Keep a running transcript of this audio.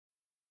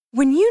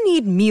When you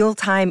need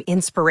mealtime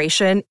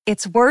inspiration,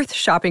 it's worth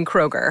shopping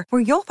Kroger,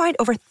 where you'll find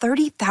over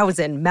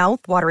 30,000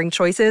 mouth-watering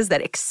choices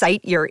that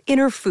excite your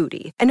inner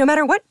foodie. And no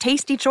matter what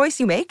tasty choice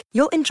you make,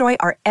 you'll enjoy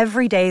our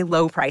everyday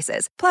low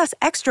prices, plus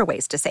extra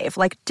ways to save,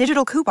 like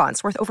digital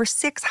coupons worth over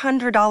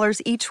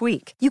 $600 each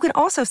week. You can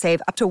also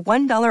save up to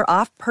 $1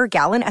 off per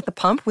gallon at the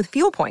pump with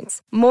fuel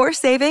points. More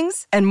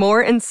savings and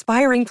more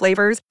inspiring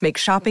flavors make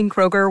shopping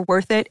Kroger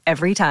worth it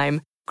every time.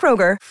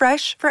 Kroger,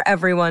 fresh for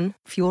everyone.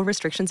 Fuel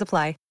restrictions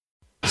apply.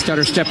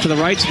 Stutter step to the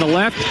right, to the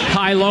left.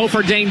 High low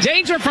for Dane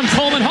Danger from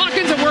Coleman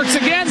Hawkins. It works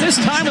again,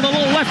 this time with a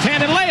little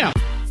left-handed layup.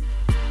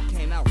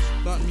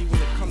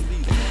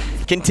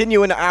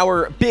 Continuing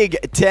our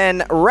Big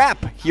Ten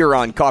wrap here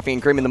on Coffee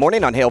and Cream in the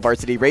Morning on Hail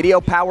Varsity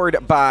Radio,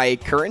 powered by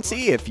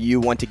Currency. If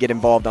you want to get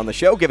involved on the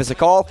show, give us a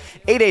call,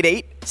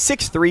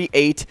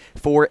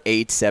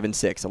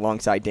 888-638-4876.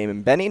 Alongside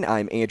Damon Benning,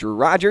 I'm Andrew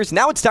Rogers.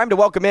 Now it's time to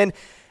welcome in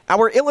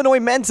our Illinois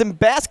men's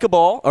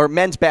basketball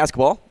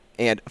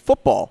and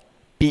football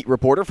beat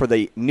reporter for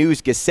the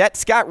News-Gazette,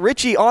 Scott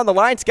Ritchie, on the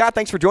line. Scott,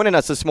 thanks for joining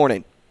us this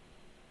morning.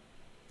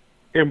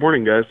 Hey,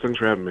 morning, guys. Thanks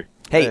for having me.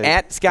 Hey,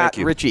 at Scott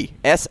Ritchie,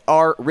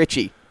 SR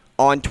Ritchie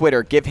on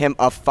Twitter. Give him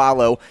a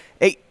follow.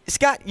 Hey,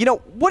 Scott,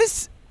 what a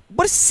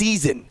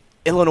season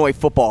Illinois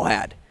football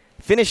had.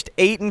 Finished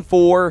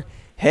 8-4,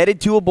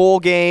 headed to a bowl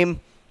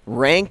game,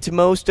 ranked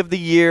most of the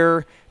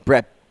year.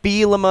 Brett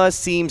Bielema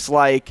seems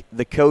like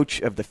the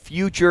coach of the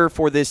future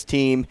for this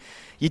team.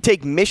 You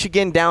take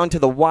Michigan down to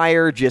the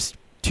wire just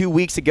 2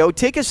 weeks ago.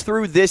 Take us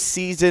through this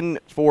season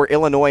for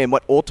Illinois and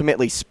what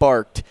ultimately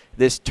sparked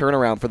this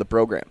turnaround for the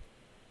program.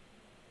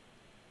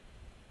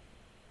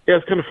 Yeah,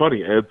 it's kind of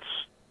funny. It's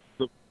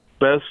the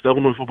best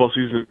Illinois football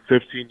season in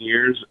 15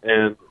 years,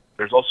 and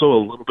there's also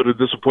a little bit of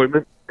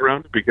disappointment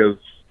around it because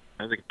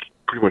I think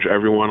pretty much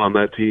everyone on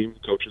that team,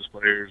 coaches,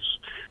 players,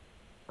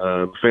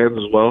 fans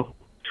as well,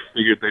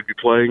 figured they'd be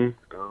playing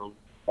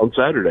on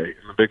Saturday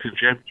in the Big Ten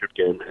Championship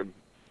game, and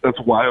that's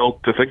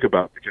wild to think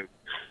about because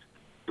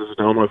this is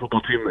an Illinois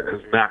football team that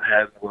has not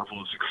had that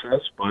level of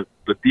success, but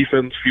the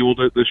defense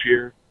fueled it this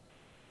year.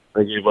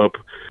 They gave up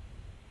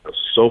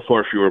so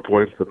far fewer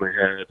points than they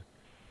had,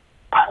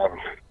 I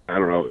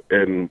don't know,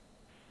 in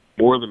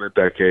more than a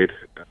decade.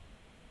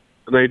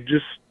 And they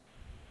just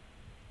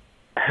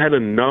had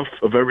enough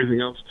of everything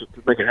else to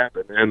make it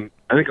happen. And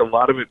I think a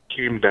lot of it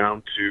came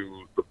down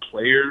to the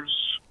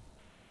players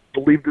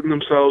believed in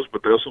themselves,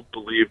 but they also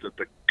believed that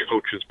the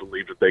coaches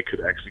believed that they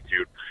could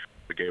execute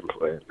the game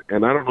plan.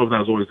 And I don't know if that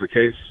was always the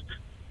case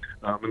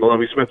in the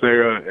Lovie Smith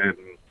era and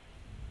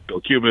Bill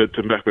Cubit,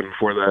 Tim Beckman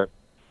before that.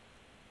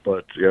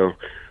 But,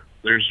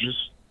 there's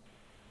just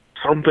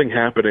something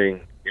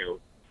happening,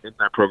 in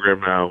that program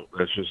now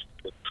that's just,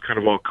 it's kind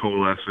of all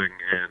coalescing.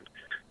 And,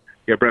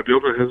 Brett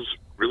Bielema has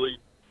really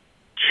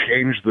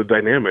changed the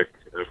dynamic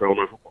for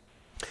Illinois football.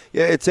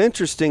 Yeah, it's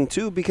interesting,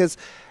 too, because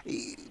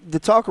the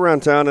talk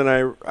around town, and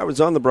I was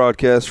on the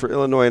broadcast for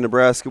Illinois and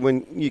Nebraska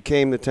when you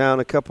came to town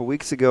a couple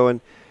weeks ago,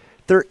 and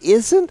there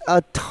isn't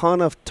a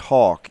ton of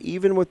talk,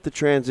 even with the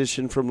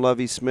transition from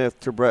Lovie Smith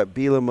to Brett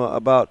Bielema,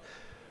 about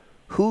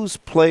whose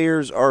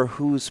players are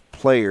whose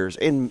players.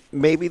 And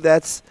maybe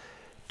that's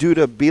due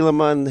to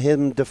Bielema and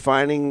him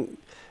defining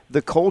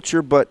the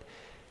culture, but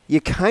you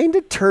kind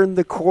of turned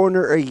the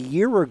corner a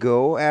year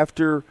ago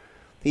after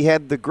he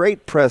had the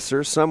great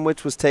presser, some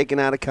which was taken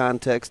out of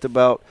context,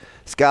 about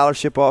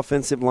scholarship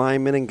offensive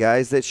linemen and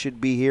guys that should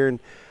be here. And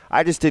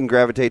I just didn't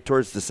gravitate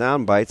towards the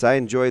sound bites. I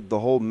enjoyed the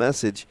whole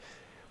message.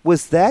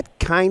 Was that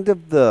kind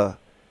of the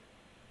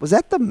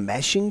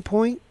meshing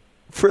point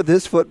for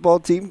this football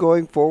team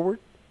going forward?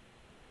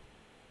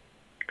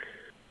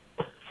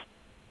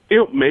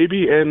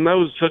 Maybe, and that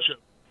was such a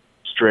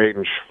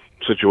strange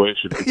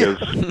situation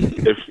because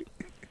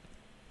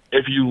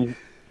if you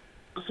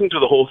listen to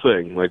the whole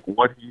thing, like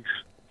what he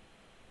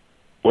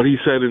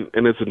said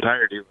in its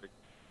entirety,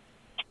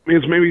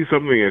 it's maybe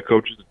something that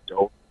coaches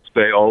don't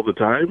say all the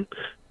time.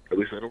 At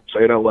least I don't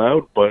say it out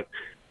loud, but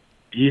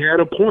he had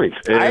a point.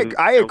 And,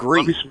 I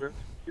agree. Lovie Smith,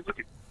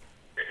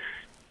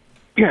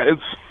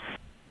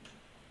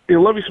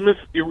 Lovie Smith,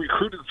 he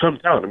recruited some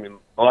talent. I mean,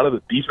 a lot of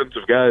the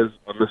defensive guys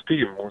on this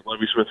team were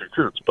Lovie Smith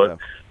recruits, but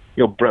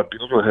Brett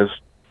Bielema has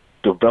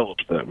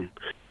developed them,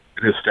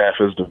 and his staff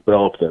has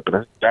developed them,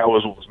 and that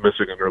was what was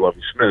missing under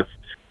Lovie Smith.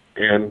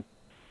 And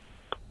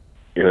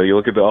you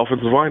look at the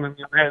offensive line, and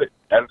they added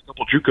a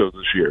couple JUCOs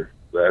this year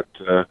that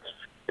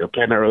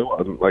playing out really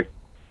well. And,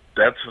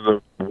 that's the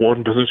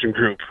one position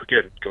group,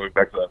 again, going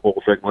back to that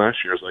whole thing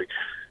last year, is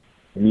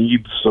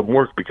needs some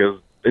work because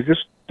the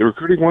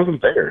recruiting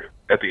wasn't there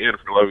at the end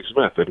for Lovie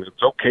Smith, and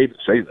it's okay to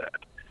say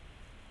that.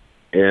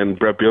 And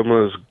Brett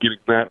Bielema is getting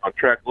that on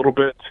track a little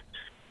bit,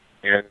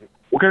 and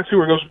we'll kind of see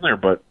where it goes from there.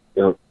 But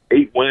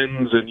 8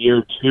 wins in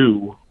year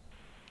 2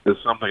 is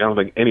something I don't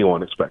think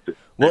anyone expected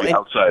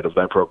outside of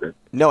that program.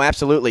 No,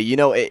 absolutely.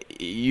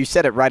 You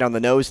said it right on the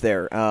nose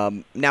there.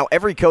 Now,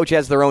 every coach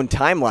has their own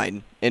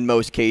timeline in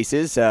most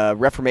cases.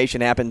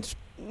 Reformation happens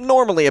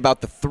normally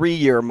about the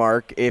 3-year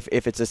mark if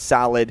it's a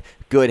solid,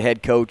 good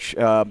head coach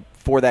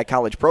for that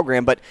college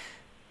program. But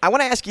I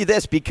want to ask you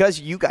this, because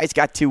you guys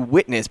got to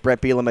witness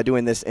Bret Bielema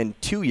doing this in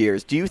 2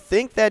 years. Do you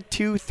think that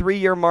 2-3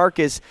 year mark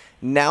is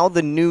now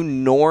the new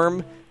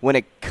norm when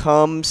it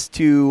comes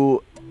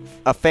to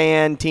a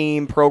fan,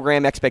 team,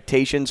 program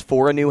expectations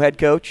for a new head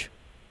coach?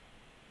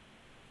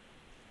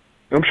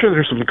 I'm sure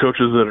there's some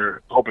coaches that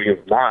are hoping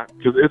it's not,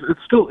 because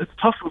it's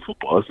tough in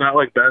football. It's not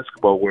like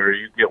basketball where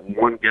you get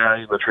one guy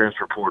in the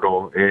transfer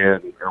portal or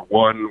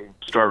one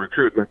star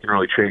recruit and that can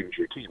really change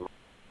your team.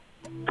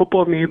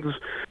 Football needs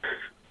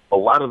a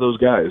lot of those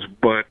guys,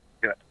 but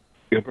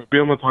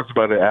Bielema talked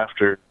about it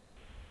after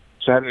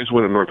Saturday's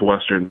win at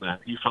Northwestern that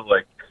he felt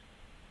like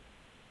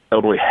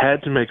Illinois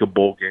had to make a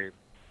bowl game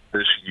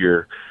this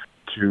year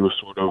to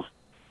sort of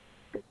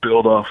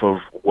build off of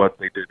what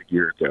they did a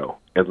year ago.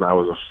 And that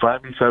was a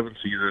 5-7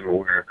 season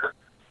where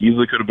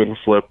easily could have been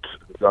flipped,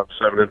 got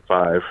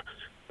 7-5.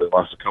 They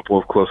lost a couple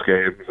of close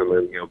games, and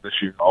then this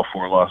year all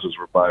 4 losses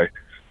were by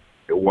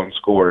one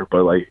score.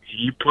 But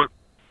he put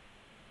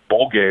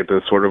bowl game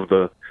as sort of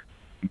the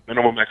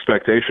minimum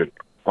expectation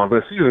on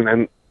this season,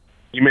 and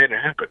he made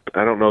it happen.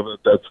 I don't know that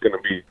that's going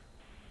to be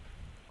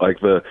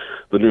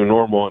the new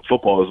normal in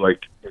football. Is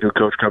a new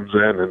coach comes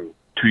in and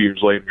 2 years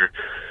later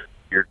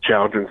you're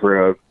challenging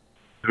for a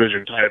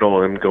division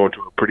title and going to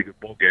a pretty good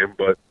bowl game,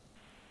 but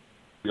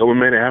we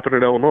made it happen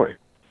at Illinois.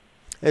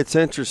 It's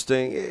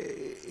interesting.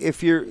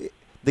 If you're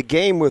the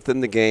game within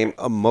the game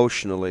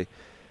emotionally,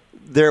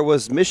 there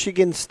was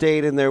Michigan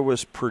State and there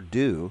was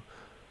Purdue.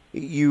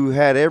 You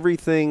had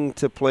everything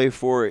to play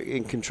for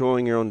in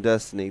controlling your own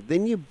destiny.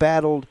 Then you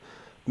battled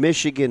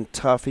Michigan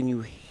tough and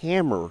you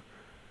hammer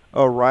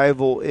a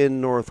rival in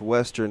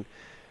Northwestern.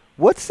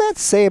 What's that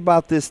say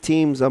about this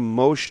team's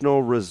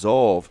emotional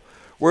resolve,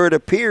 where it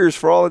appears,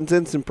 for all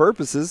intents and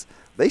purposes,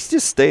 they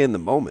just stay in the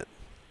moment?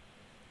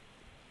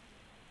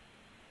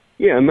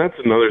 Yeah, and that's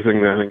another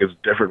thing that I think is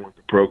different with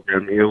the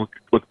program. You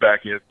look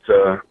back at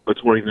the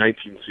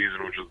 2019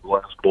 season, which was the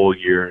last bowl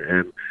year,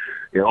 and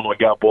Illinois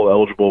got bowl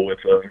eligible with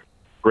a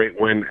great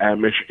win at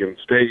Michigan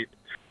State,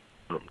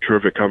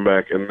 terrific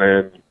comeback, and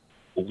then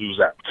lose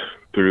out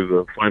through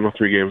the final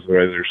 3 games of the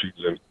regular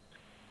season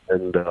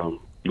and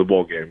the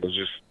bowl game. It was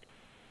just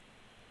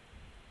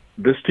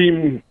this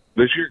team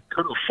this year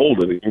could have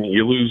folded.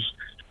 You lose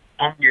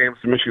home games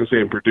to Michigan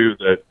State and Purdue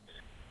that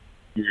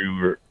you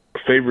were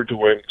favored to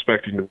win,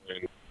 expecting to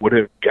win, would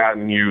have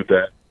gotten you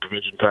that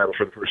division title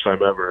for the first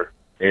time ever.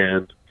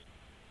 And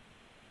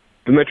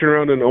then they turn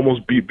around and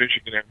almost beat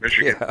Michigan at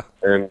Michigan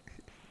and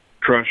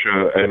crush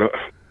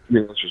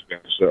let's just be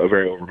honest, a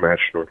very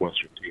overmatched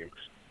Northwestern team.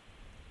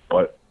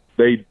 But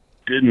they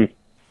didn't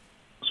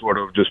sort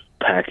of just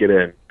pack it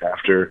in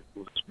after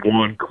this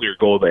one clear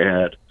goal they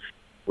had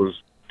was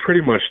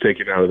pretty much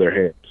taken out of their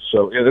hands.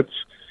 So,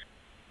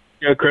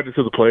 that's credit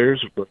to the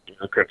players, but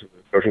credit to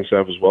the coaching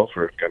staff as well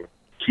for kind of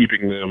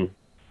keeping them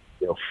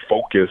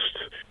focused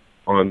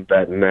on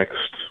that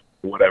next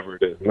whatever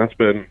it is. And that's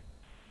been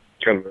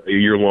kind of a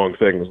year-long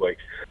thing.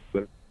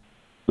 It's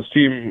this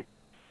team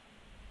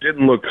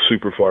didn't look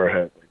super far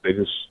ahead. They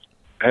just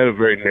had a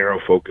very narrow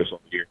focus on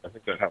the year. I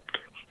think that helped.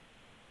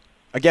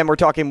 Again, we're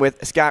talking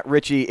with Scott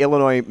Ritchie,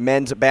 Illinois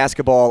men's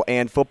basketball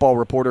and football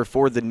reporter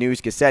for the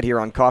News-Gazette here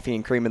on Coffee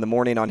and Cream in the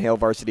Morning on Hail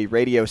Varsity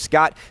Radio.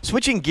 Scott,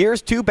 switching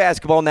gears to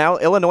basketball now,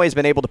 Illinois has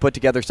been able to put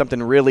together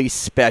something really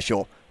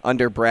special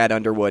under Brad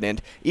Underwood.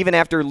 And even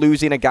after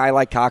losing a guy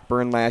like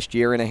Cockburn last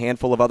year and a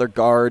handful of other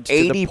guards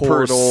to the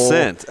portal.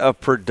 80% of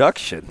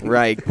production.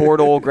 Right,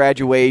 portal,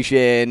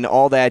 graduation,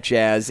 all that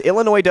jazz.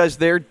 Illinois does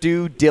their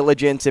due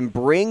diligence and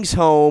brings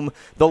home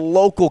the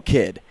local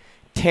kid,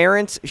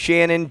 Terrence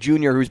Shannon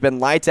Jr., who's been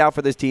lights out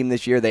for this team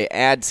this year. They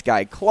add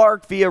Sky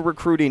Clark via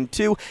recruiting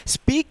too.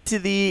 Speak to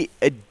the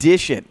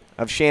addition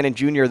of Shannon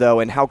Jr., though,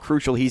 and how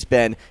crucial he's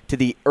been to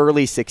the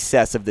early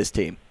success of this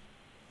team.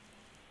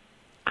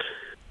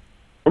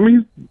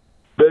 He's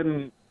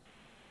been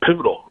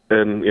pivotal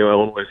in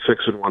Illinois'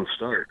 6-1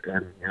 start,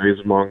 and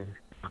he's among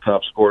the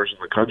top scorers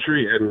in the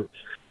country. And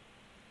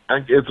I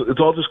think it's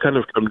all just kind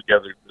of come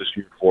together this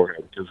year for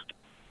him, because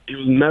he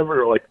was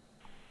never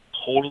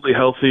totally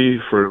healthy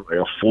for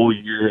a full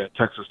year at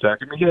Texas Tech.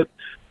 I mean,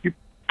 he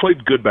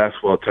played good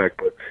basketball at Tech,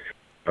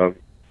 but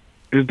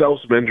he's dealt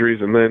with some injuries,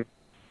 and then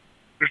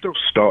there's no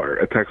star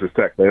at Texas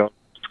Tech. They all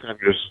just kind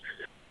of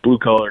blue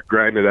collar,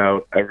 grind it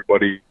out.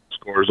 Everybody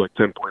scores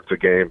 10 points a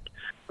game.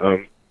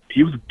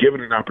 He was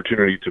given an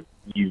opportunity to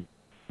be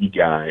the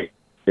guy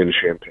in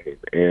Champaign,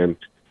 and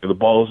the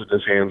ball is in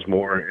his hands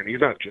more. And he's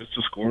not just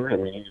a scorer. I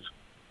mean,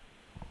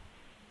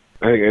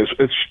 I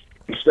think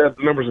the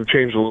numbers have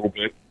changed a little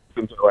bit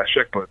since I last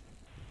checked, but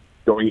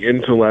going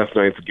into last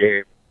night's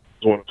game,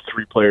 he's one of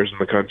 3 players in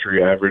the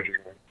country averaging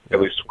at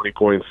least 20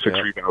 points, 6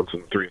 rebounds,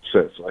 and 3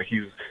 assists.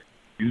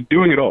 He's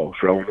doing it all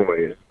for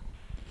Illinois.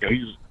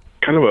 He's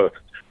kind of a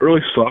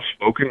really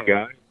soft-spoken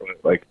guy,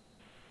 but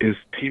his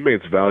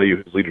teammates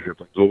value his leadership.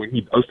 So when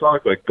he does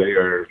talk, they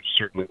are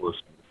certainly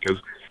listening, because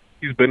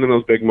he's been in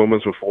those big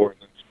moments before.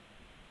 And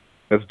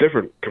that's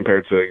different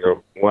compared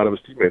to a lot of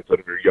his teammates that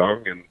are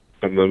young and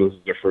this is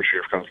their first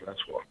year of college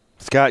basketball.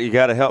 Scott, you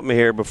got to help me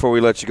here before we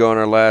let you go in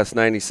our last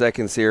 90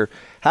 seconds here.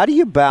 How do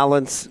you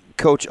balance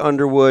Coach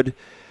Underwood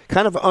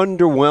kind of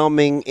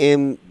underwhelming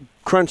in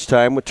crunch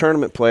time with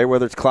tournament play,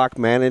 whether it's clock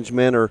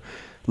management or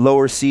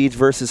lower seeds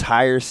versus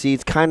higher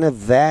seeds, kind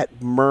of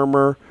that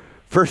murmur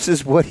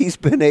versus what he's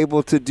been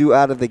able to do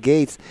out of the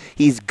gates?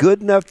 He's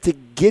good enough to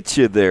get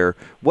you there.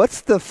 What's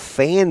the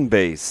fan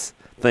base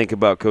think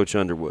about Coach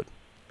Underwood?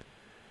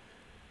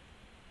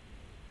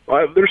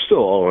 They're still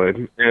all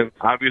in, and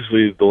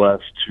obviously the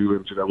last two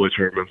NCAA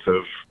tournaments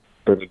have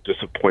been a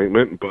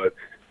disappointment, but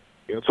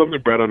it's something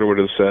Brad Underwood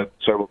has said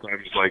several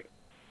times, like,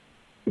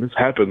 this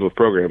happens with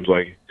programs,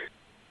 like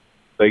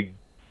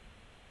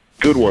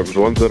good ones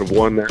that have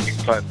won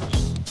national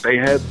titles. They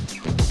had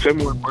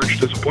similar March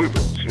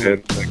disappointments,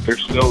 and they're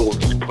still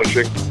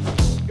pushing,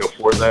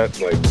 for that.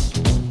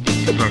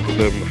 I talked with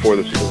them before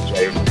the season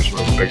started for some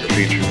of the bigger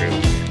feature,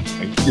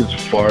 and he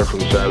is far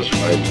from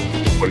satisfied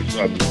with what he's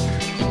done.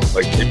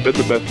 They've been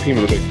the best team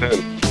in the Big Ten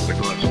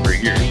the last 3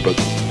 years, but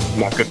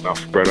not good enough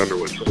for Brad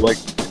Underwood. So,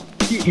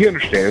 he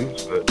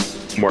understands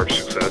that March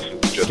success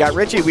is just... Scott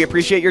Ritchie, we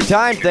appreciate your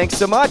time. Thanks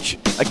so much.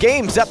 A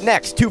game's up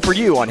next, 2 for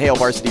you on Hail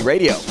Varsity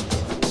Radio.